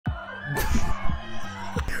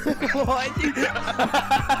What?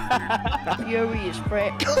 Furious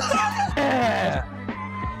Frank.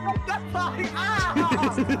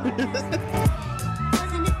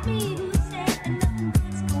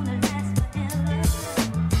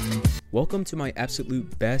 Welcome to my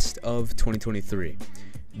absolute best of 2023.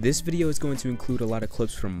 This video is going to include a lot of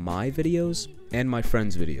clips from my videos and my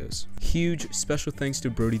friends' videos. Huge special thanks to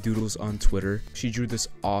Brody Doodles on Twitter. She drew this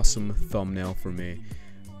awesome thumbnail for me,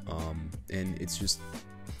 and it's just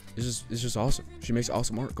awesome. She makes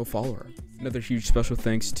awesome art. Go follow her. Another huge special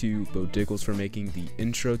thanks to Bo Diggles for making the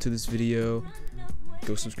intro to this video.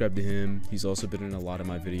 Go subscribe to him. He's also been in a lot of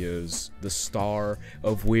my videos. The star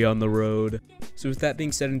of We on the Road. So with that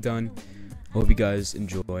being said and done, I hope you guys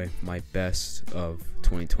enjoy my best of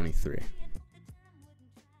 2023.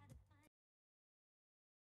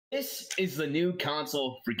 This is the new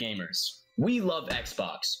console for gamers. We love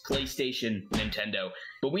Xbox, PlayStation, Nintendo,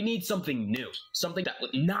 but we need something new, something that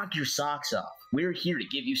would knock your socks off. We're here to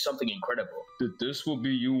give you something incredible. This will be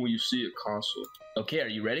you when you see a console. Okay, are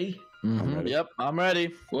you ready? I'm ready. Yep, I'm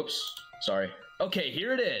ready. Whoops, sorry. Okay,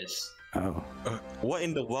 here it is. Oh. What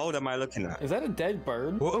in the world am I looking at? Is that a dead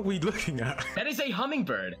bird? What are we looking at? That is a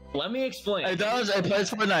hummingbird. Let me explain. It does. It plays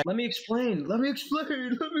Fortnite. Let me explain.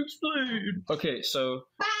 Okay, so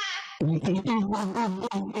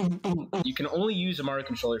you can only use a Mario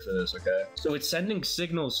controller for this, okay? So it's sending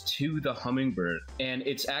signals to the hummingbird, and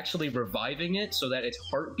it's actually reviving it so that its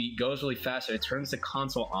heartbeat goes really fast and it turns the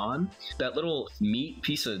console on. That little meat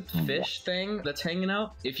piece of fish thing that's hanging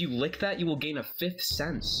out, if you lick that, you will gain a 5th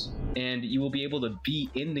sense, and you will be able to be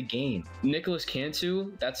in the game. Nicholas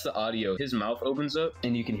Cantu, that's the audio. His mouth opens up,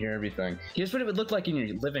 and you can hear everything. Here's what it would look like in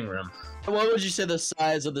your living room. What would you say the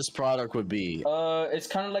size of this product would be? It's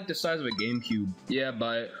kind of like the size of a GameCube. Yeah,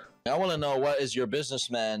 but I want to know, what is your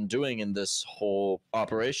businessman doing in this whole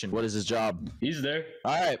operation? What is his job? he's there.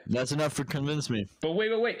 All right, that's enough to convince me. But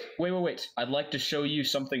wait. I'd like to show you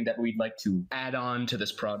something that we'd like to add on to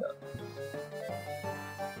this product.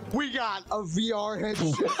 We got a VR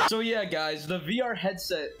headset. So yeah, guys, the VR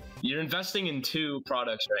headset, you're investing in 2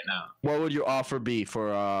 products right now. What would your offer be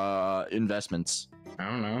for investments? I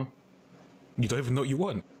don't know. You don't even know what you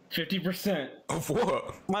want. 50%. Of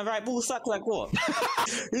what? My right ball suck like what?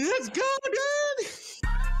 Let's go, dude.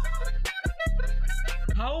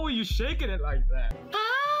 How are you shaking it like that?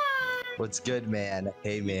 What's good, man?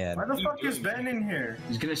 Hey, man. Why the fuck is Ben in here?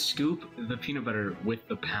 He's gonna scoop the peanut butter with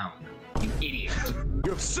the pound. You idiot.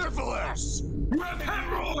 You have syphilis. You have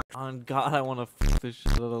hemorrhoids. On God, I want to f this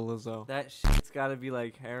shit, little Lizzo. That shit's gotta be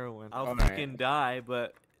like heroin. I'll fucking die,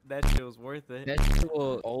 but that shit was worth it. That shit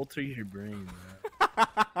will alter your brain, man.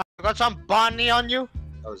 You got some bunny on you?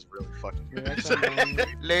 That was really fucking good.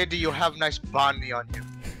 Lady, you have nice bunny on you.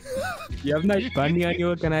 You have nice bunny on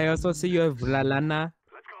you. Can I also see you have lalana?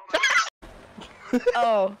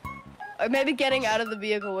 Oh, maybe getting out of the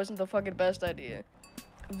vehicle wasn't the fucking best idea.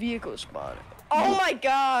 Vehicle spawn. Oh my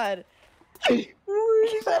god!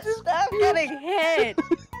 Stop getting hit!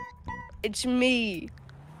 It's me,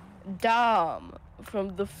 Dom,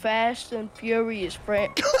 from the Fast and Furious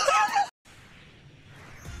Frank.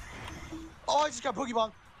 Oh, I just got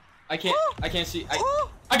Pokemon. I can't see.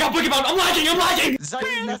 I got Pokemon. I'm lagging.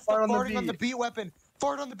 Zykus, that's the farting on the beat weapon.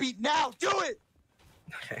 Fart on the beat now. Do it.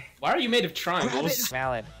 Okay. Why are you made of triangles?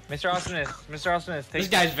 Valid. Mr. Austin, This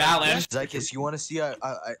guy's valid. Zykus, you want to see an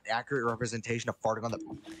accurate representation of farting on the...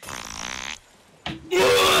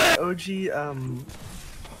 OG,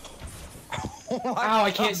 Ow,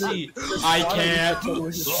 I can't see. I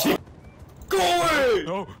can't see. Go away!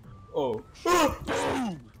 Oh.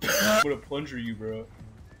 I'm gonna plunger you, bro.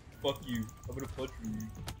 Fuck you. I'm gonna plunger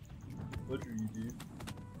you, dude.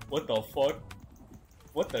 What the fuck?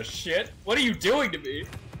 What the shit? What are you doing to me?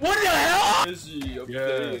 What the hell? Busy, I'm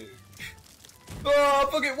dead. Oh,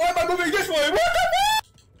 fuck it. Why am I moving this way? What the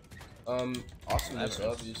fuck? Awesomeness,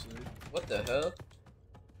 obviously. What the hell?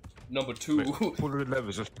 Number 2. Wait, pull the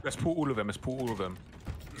levers. Let's pull all of them.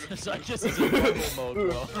 Zykus is in normal mode,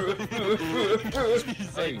 bro.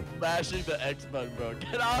 He's like mashing the X button, bro.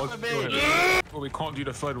 Get off of me! Well, we can't do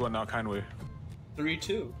the third one now, can we? 3,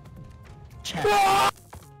 2.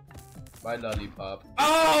 My lollipop.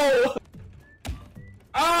 Oh!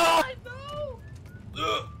 Oh!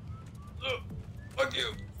 No! Fuck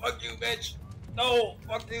you, bitch! No,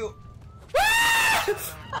 fuck you!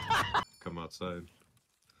 Come outside.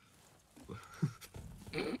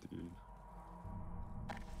 Dude.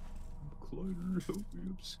 Clyder, help me,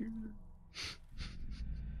 I'm scared.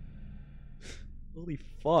 Holy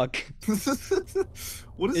fuck.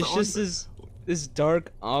 What is it's just this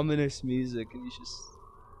dark, ominous music, and he's just...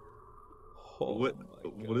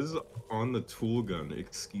 What is on the tool gun?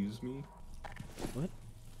 Excuse me? What?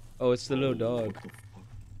 Oh, it's the little dog. What the fuck?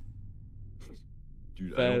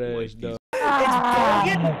 Dude, I Fat don't ass like dog.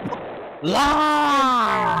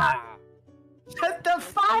 Shut the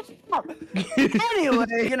fuck up!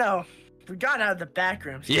 Anyway, you know, we got out of the back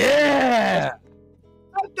rooms. Yeah!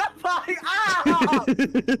 Shut the fuck up!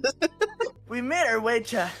 We made our way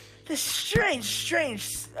to this strange,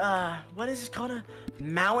 what is it called? A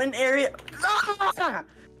mountain area?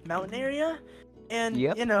 Mountain area? And,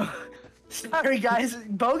 you know, sorry guys,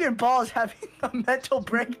 Bogan Ball is having a mental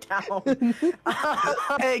breakdown.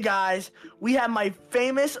 Hey guys, we have my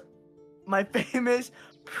famous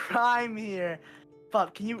Prime here.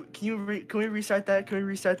 Fuck, can we restart that? Can we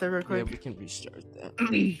restart that real quick? Yeah, we can restart that.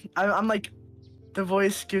 I'm like, the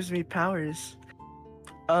voice gives me powers.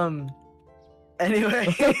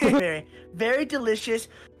 Anyway, very delicious.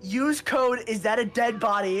 Use code Is That a Dead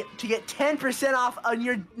Body to get 10% off on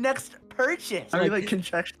your next purchase. Are we like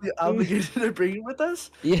contractually obligated to bring it with us?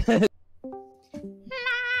 Yeah.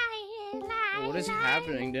 What is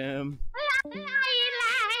happening to him?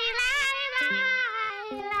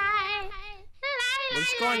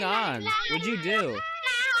 What's going on? What'd you do?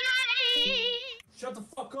 Shut the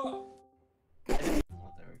fuck up. Oh, there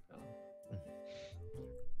we go.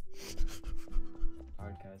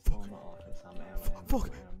 Alright guys, go in the office. Fuck.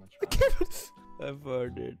 I can't. I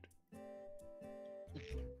farted.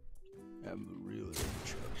 I'm really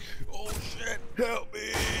oh shit! Help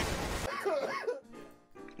me!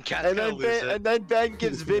 And then Ben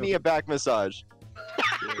gives Vinny a back massage.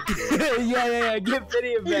 yeah. Give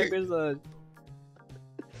Vinny a back massage.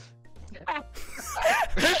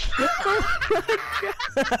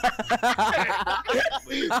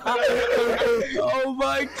 Oh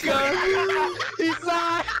my god! He's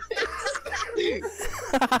not!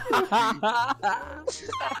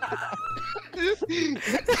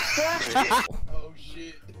 Oh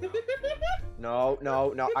shit. No,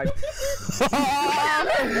 I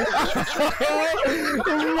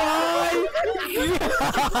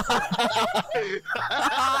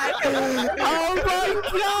Oh my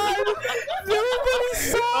god! Nobody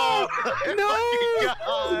saw! No!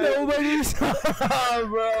 Nobody saw,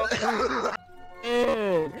 bro!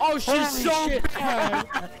 Oh, she's so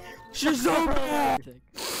bad! She's so bad!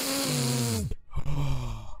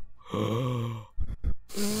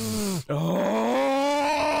 Oh!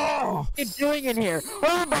 What are you doing in here?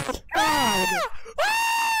 Oh my god!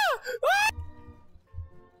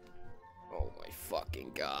 Oh my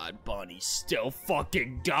fucking god, Bunny's still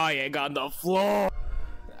fucking dying on the floor!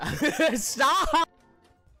 Stop!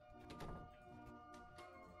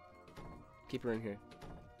 Keep her in here.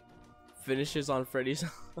 Finishes on Freddy's.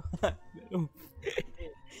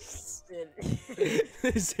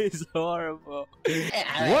 This is horrible.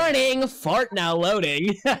 Warning! Fart now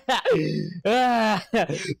loading. A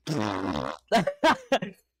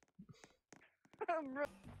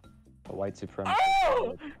white supremacist.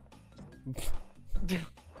 Oh!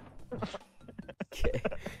 Okay.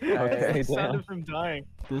 The sound of him dying.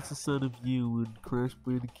 That's the sound of you when Crash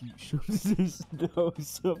Bandicoot shows his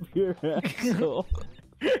nose up your asshole.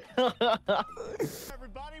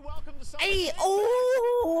 Everybody, welcome to Hey,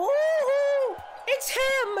 oh! It's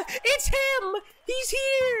him! It's him! He's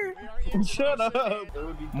here! Shut up!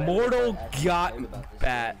 Mortal got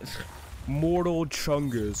bat. Mortal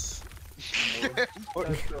Chungus.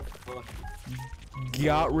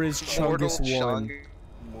 Got Riz Chungus 1.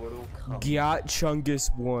 Got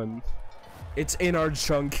Chungus 1. It's in our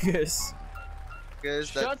Chungus.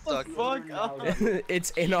 Shut the fuck up!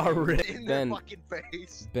 It's in our Riz. In their fucking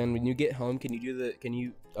face. Ben, when you get home, can you do the? Can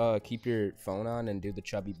you keep your phone on and do the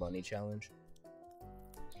Chubby Bunny challenge?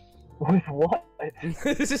 With what?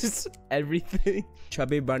 This is everything.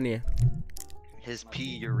 Chubby Bunny. His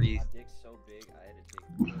pee urethra. Dick's so big, I had to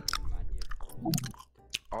take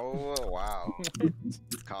Oh wow.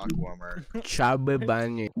 Cock warmer. Chubby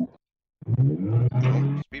Bunny.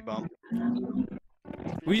 Speed bump.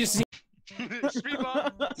 We just see. Speed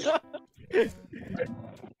bump.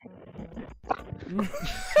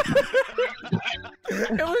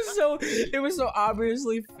 It was so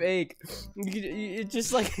obviously fake. It's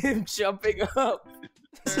just like him jumping up.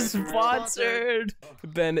 This is sponsored.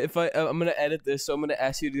 Ben, if I'm gonna edit this, so I'm gonna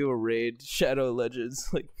ask you to do a raid Shadow Legends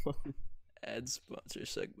like ad sponsor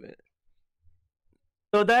segment.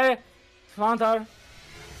 Today, sponsor,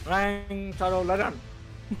 playing Shadow Legend.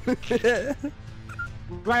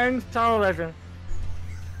 Playing Shadow Legend.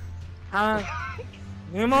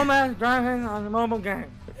 New moment driving on the mobile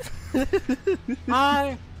game.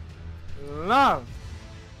 I love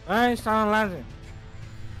playing Shadow Legend.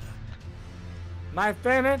 My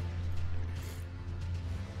favorite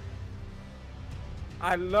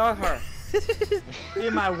I love her. Be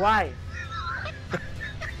my wife.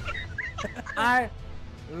 I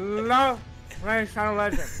love Rain Shadow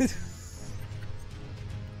Legend.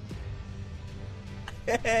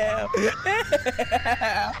 Help!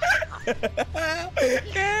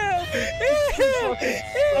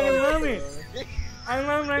 I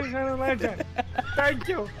love Rain Shadow Legend. Thank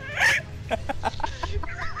you.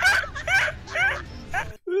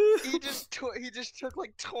 He just took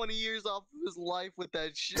like 20 years off of his life with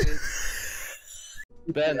that shit.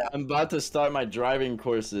 Ben, I'm about to start my driving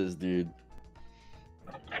courses, dude.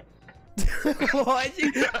 What?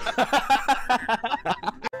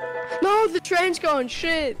 No, the train's going.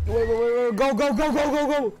 Shit. Wait, go.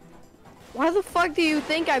 What the fuck do you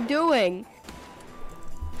think I'm doing?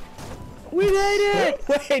 We made it!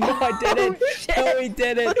 Wait, no, I didn't. Oh, shit. No, we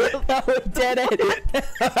didn't. No, we didn't.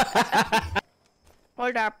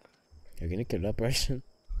 Hold up. You're gonna kill that person?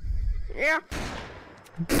 Yeah.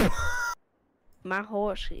 My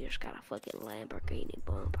horse here's got a fucking Lamborghini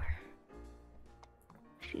bumper.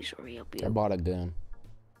 She's real I beautiful. bought a gun.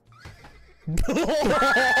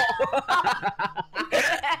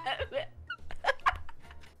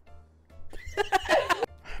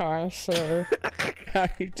 Hi, sir. How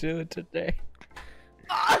you doing today?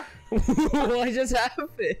 What just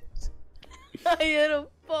happened? I hit a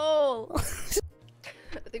pole.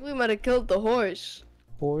 I think we might have killed the horse.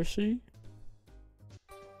 Horsey?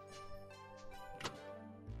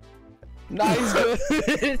 Nice.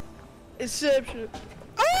 Good. Inception.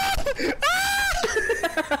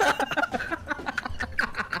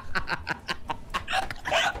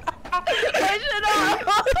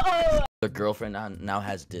 The girlfriend now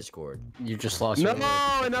has Discord. You just lost. No,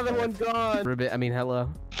 another one gone. Ribbit. I mean, hello.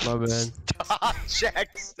 My bad. Stop,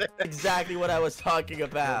 Jackson. Exactly what I was talking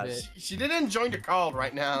about. She didn't join the call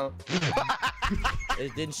right now.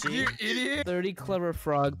 Didn't she? You idiot. 30 clever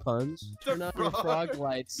frog puns. Turn on your frog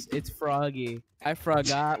lights. It's Froggy. I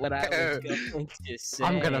forgot what I was going to say.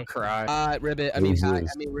 I'm gonna cry. Ribbit. I mean, hi.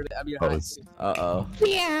 I mean, Ribbit. I mean, hi. Uh-oh.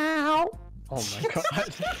 Meow. Oh my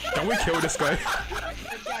god. Can we kill this guy?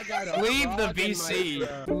 Leave the VC.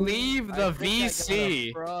 Leave the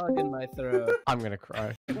VC. Frog in my throat. I'm gonna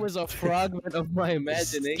cry. It was a fragment of my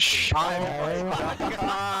imagination. Oh my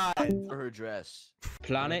god. For her dress.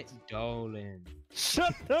 Planet Dolan.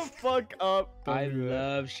 Shut the fuck up. I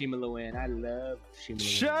love Shima Luan. I love Shima Luan.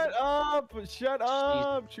 Shut up! Shut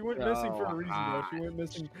up! She went missing for a reason, though. She went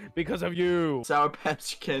missing because of you. Sour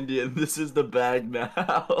Patch Candy, and this is the bag now.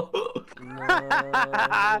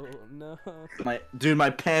 No. My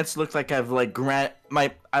pants look like I've like I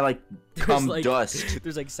like cum like, dust.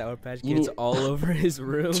 There's like Sour Patch Kids all over his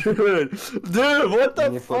room. Dude, what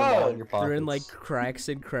the fuck? They're in like cracks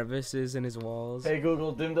and crevices in his walls. Hey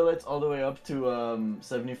Google, dim the lights all the way up to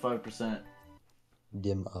 75%.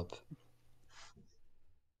 Dim up.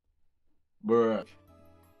 Bruh.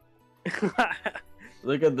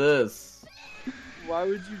 Look at this. Why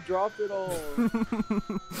would you drop it all?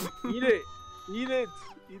 Eat it! Eat it!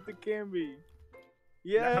 Eat the candy.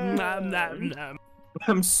 Yeah! Nom.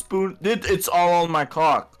 I'm it's all on my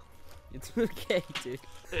cock. It's okay, dude.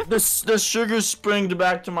 The sugar springed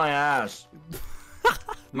back to my ass.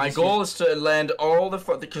 My goal is to land all the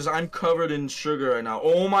because I'm covered in sugar right now.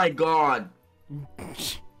 Oh my god.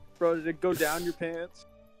 Bro, did it go down your pants?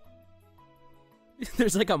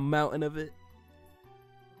 There's like a mountain of it.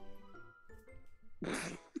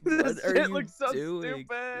 What are you looks so doing?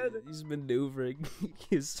 stupid. He's maneuvering.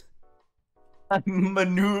 I'm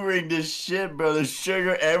maneuvering this shit, bro. There's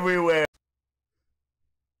sugar everywhere.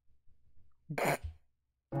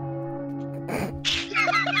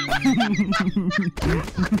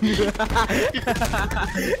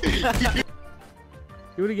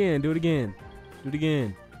 Do it again. Do it again. Do it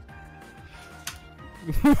again.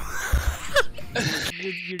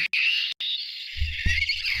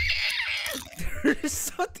 There's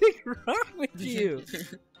something wrong with you.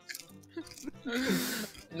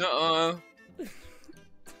 Nuh-uh.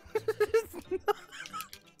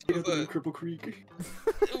 Cripple Creek.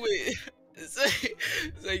 Wait.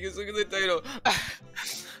 Zykus, look at the title.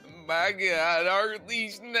 My God, our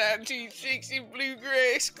released 1960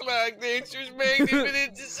 bluegrass clock dancers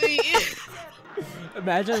magnificent to see it.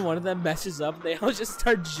 Imagine one of them messes up, they all just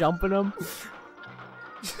start jumping them.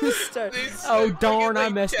 Oh darn, I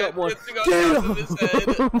messed up one. Damn!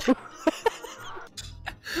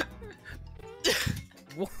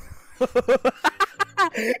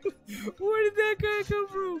 Where did that guy come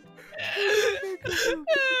from?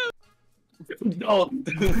 No.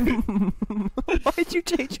 Why'd you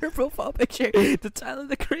change your profile picture to Tyler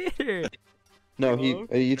the Creator? No,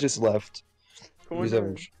 he just left.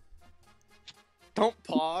 Revenge. Don't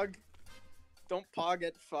pog. Don't pog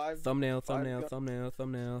at 5. Thumbnail.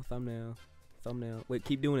 Wait,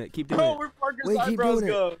 keep doing it. Keep doing Bro, it. where Parker's Wait, keep eyebrows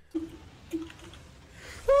doing go?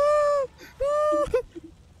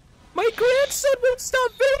 My grandson won't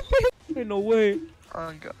stop vaping. Ain't no way.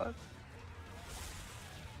 Oh god.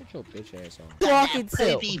 Get your bitch ass on. Walking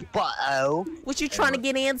Baby butt-o. What you trying to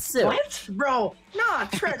get into? What? Bro, nah,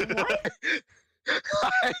 Trent, what?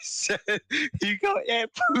 I said you got your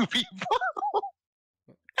poopy ball.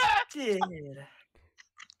 Dude.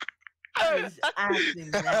 I was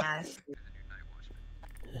acting nasty.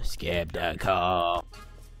 Scab.com.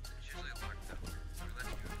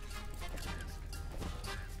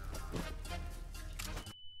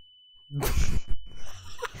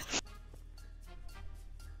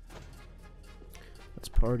 Let's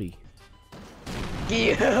party.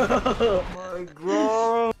 Yeah. Oh my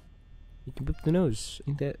god. You can whip the nose.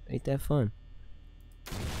 Ain't that fun?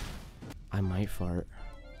 I might fart.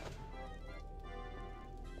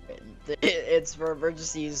 It's for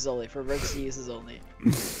emergency uses only. For emergency uses only.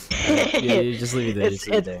 Yeah, you just leave it there. Just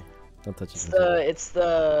leave it there. Don't touch it. It's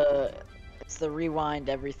the rewind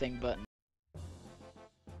everything button.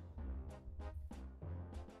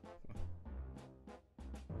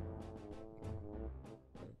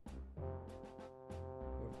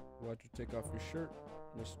 Why'd you take off your shirt,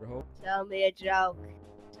 Mr. Hope? Tell me a joke.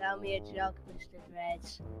 Tell me a joke, Mr.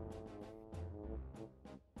 Dreads.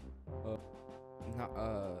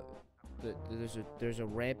 There's a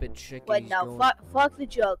rampant chicken. Wait, no, fuck the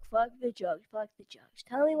joke. Fuck the joke. Fuck the jokes.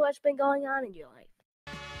 Tell me what's been going on in your life.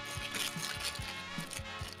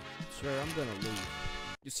 Sir, I'm gonna leave.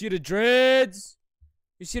 You see the dreads?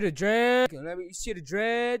 You see the dreads? You see the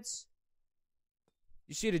dreads?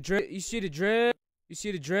 You see the dread? You see the dread? You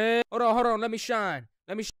see the dread? Hold on. Let me shine.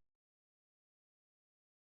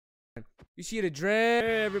 You see the dread?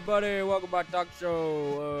 Hey, everybody, welcome back to Talk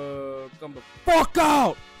Show. Come the fuck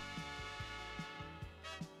out!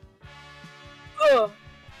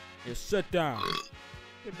 Just sit down.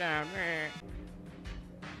 Sit down, man.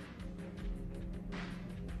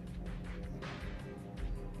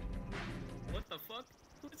 What the fuck?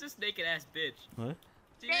 Who's this naked ass bitch? What?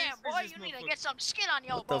 Damn, boy, you need to get some skin on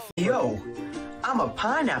your bones. Yo, I'm a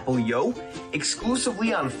pineapple, yo,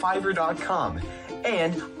 exclusively on Fiverr.com.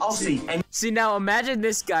 And I'll see any. See, now imagine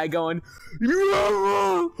this guy going,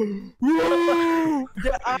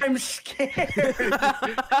 I'm scared.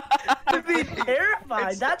 I'd be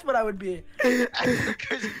terrified. That's what I would be.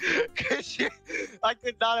 Cause I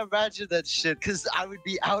could not imagine that shit, because I would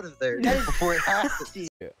be out of there before it happened.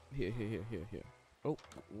 Here. Oh,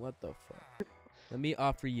 what the fuck? Let me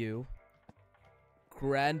offer you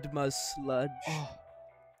Grandma's sludge. Oh.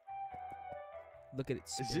 Look at it.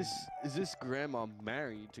 Spin. Is this grandma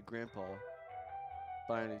married to grandpa?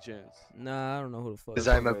 By any chance? Nah, I don't know who the fuck. Because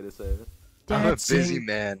I'm a busy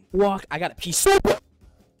man. Walk. I got a piece of.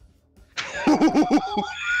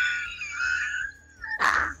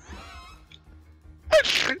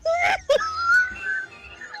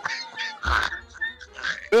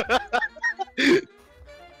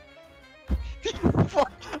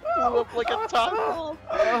 Fuck you up like a taco.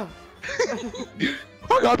 I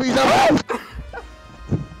got these out.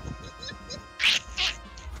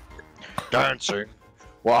 Dancing.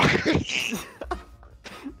 Walking.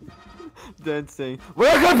 Dancing.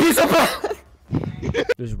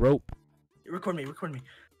 There's rope. Record me.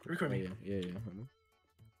 Yeah.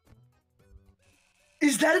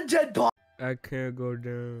 Is that a dead body? I can't go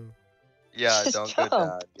down. Yeah, don't go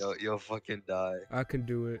down. You'll fucking die. I can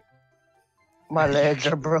do it. My legs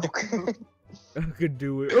are broken. I can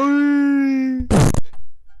do it.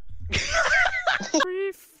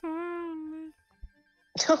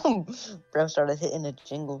 Bro started hitting a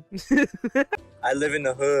jingle. I live in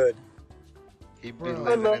the hood. He'd be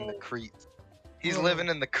living in the creeks. He's living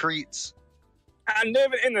in the creeks. I'm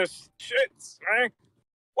living in the shits, man.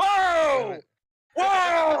 Whoa!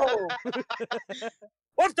 Whoa!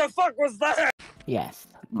 What the fuck was that? Yes,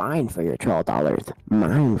 mine for your $12.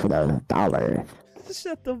 Mine for those dollars.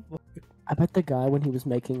 Shut the fuck. I bet the guy when he was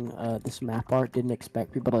making this map art didn't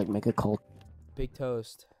expect people to like make a cult. Big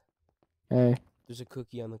toast. Hey. There's a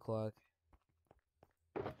cookie on the clock.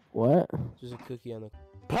 What? There's a cookie on the.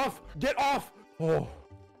 Puff, get off! Oh.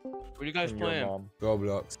 What are you guys playing?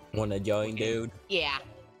 Roblox. Wanna join, dude? Yeah.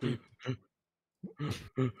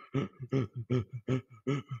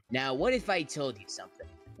 Now, what if I told you something?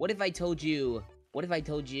 What if I told you?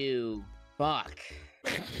 Fuck.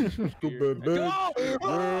 Stupid bitch.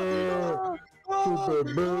 Stupid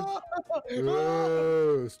bitch.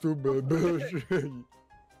 Yeah. Stupid bitch.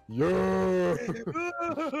 Yeah.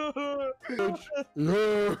 Bitch.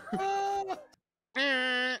 Yeah.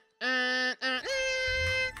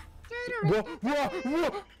 Whoa, whoa.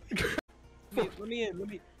 Let me in.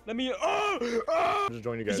 I'm just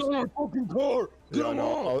joining you guys. He's on our fucking car. Get him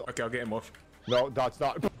off. Okay, I'll get him off. No, that's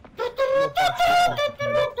not.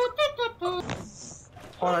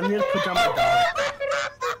 Hold on, I need to put down my dog.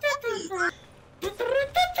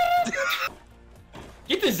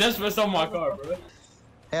 Get the Zespers on my car, bro.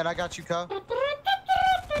 And I got you, Ka.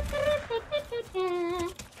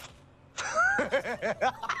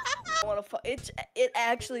 It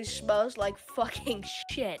actually smells like fucking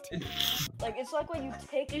shit. Like it's like when you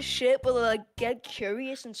take a shit but like get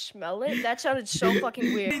curious and smell it. That sounded so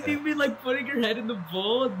fucking weird. You mean like putting your head in the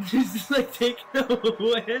bowl and just like taking a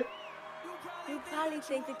whiff? You probably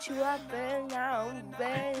think that you are better now,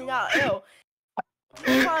 Ew.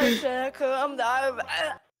 You probably said I'm down.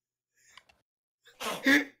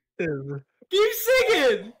 Keep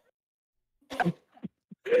singing!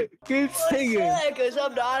 Keep singing! Cause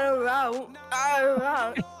I'm not around.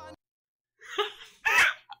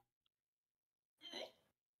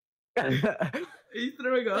 Are you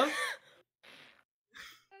throwing up?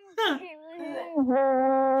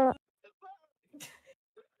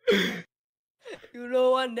 You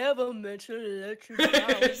know I never meant to let you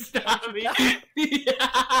down. Stop me.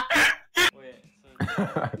 Wait,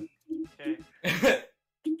 okay.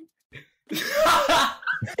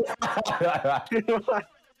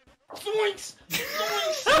 Zoinks!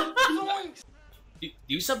 Zoinks! Zoinks!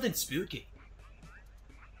 Do something spooky.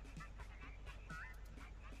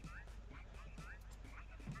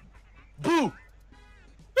 Boo!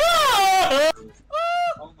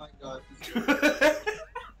 Oh my god.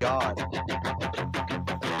 God.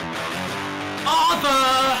 All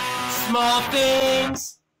the small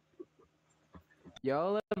things.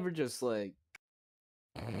 Y'all ever just like?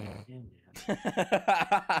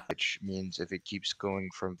 Which means if it keeps going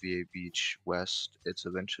from VA Beach west, it's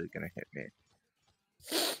eventually gonna hit me.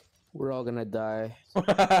 We're all gonna die.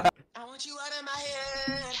 I want you out of my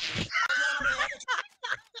head.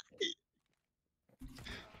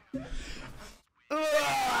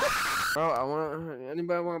 Bro,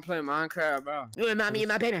 anybody want to play Minecraft, bro? You and mommy and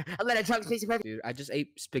my baby. I let it talk to you. Dude, I just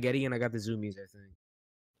ate spaghetti and I got the zoomies, I think.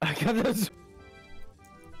 I got this.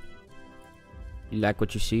 You like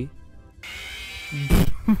what you see?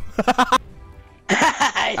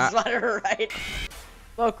 I spot her right.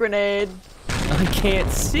 Smoke grenade. I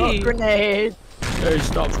can't see. Smoke grenade. Hey,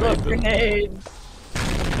 stop Smoke vaping. grenade.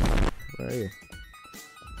 Where are you?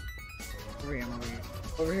 Over here, I'm over here.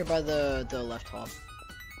 Over here by the left hall.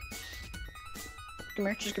 Come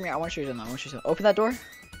here, just come here. I want to show you something. I want to show you something. Open that door.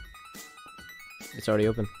 It's already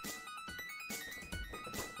open.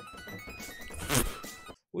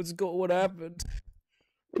 What happened?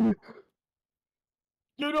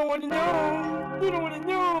 You don't want to know. You don't want to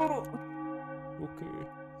know. Okay.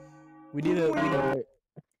 We need a. I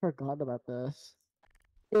forgot about this.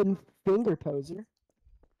 In finger poser.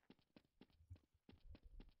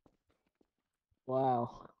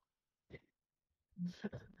 Wow.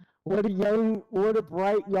 What a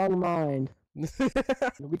bright young mind.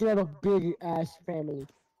 We can have a big ass family.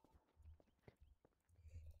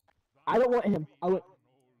 I don't want him.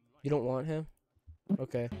 You don't want him?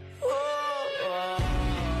 Okay.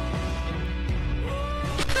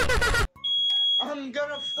 I'm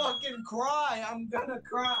gonna fucking cry. I'm gonna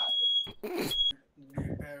cry.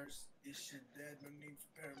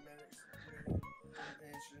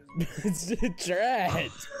 It's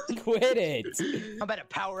trash. Quit it. I'm about to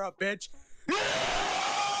power up, bitch.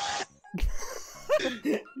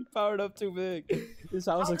 You powered up too big. This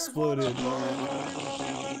house exploded. You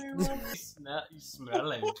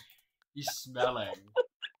smelling. You smelling.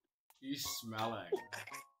 You smelling.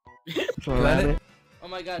 Planet. Oh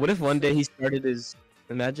my god. What if one day he started his...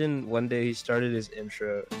 Imagine one day he started his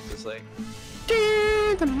intro. Just like...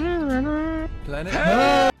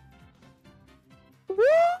 Planet.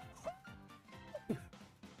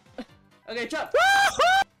 Okay, jump.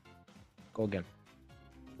 Go again.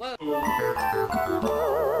 Whoa.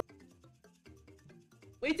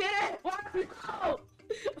 We did it! What? No!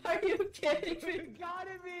 Are you kidding me? You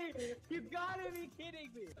gotta be! You gotta be kidding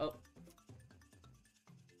me! Oh.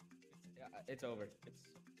 Yeah, it's over. It's...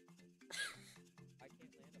 I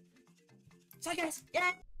can't land up. Zykus!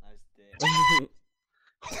 Yeah! Nice dick.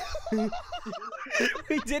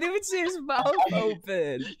 We didn't even see his mouth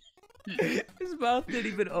open. His mouth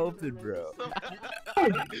didn't even open, bro. I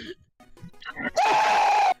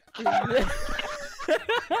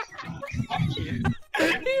didn't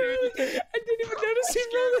even notice he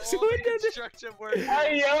rolled his window. Construction workers.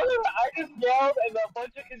 I just yelled and a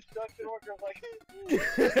bunch of construction workers like